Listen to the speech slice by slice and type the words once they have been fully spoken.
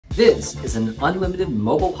This is an unlimited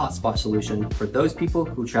mobile hotspot solution for those people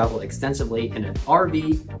who travel extensively in an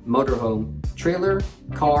RV, motorhome, trailer,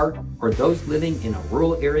 car, or those living in a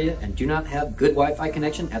rural area and do not have good Wi-Fi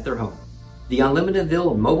connection at their home. The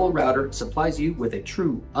Unlimitedville mobile router supplies you with a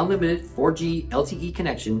true unlimited 4G LTE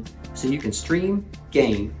connection so you can stream,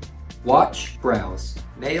 game, watch, browse,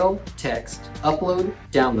 mail, text, upload,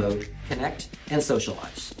 download, connect, and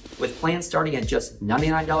socialize. With plans starting at just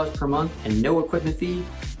 $99 per month and no equipment fee,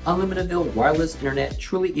 Unlimitedville wireless internet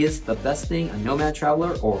truly is the best thing a nomad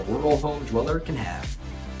traveler or rural home dweller can have.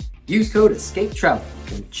 Use code ESCAPETRAVEL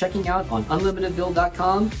when checking out on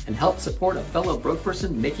unlimitedville.com and help support a fellow broke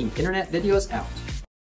person making internet videos out.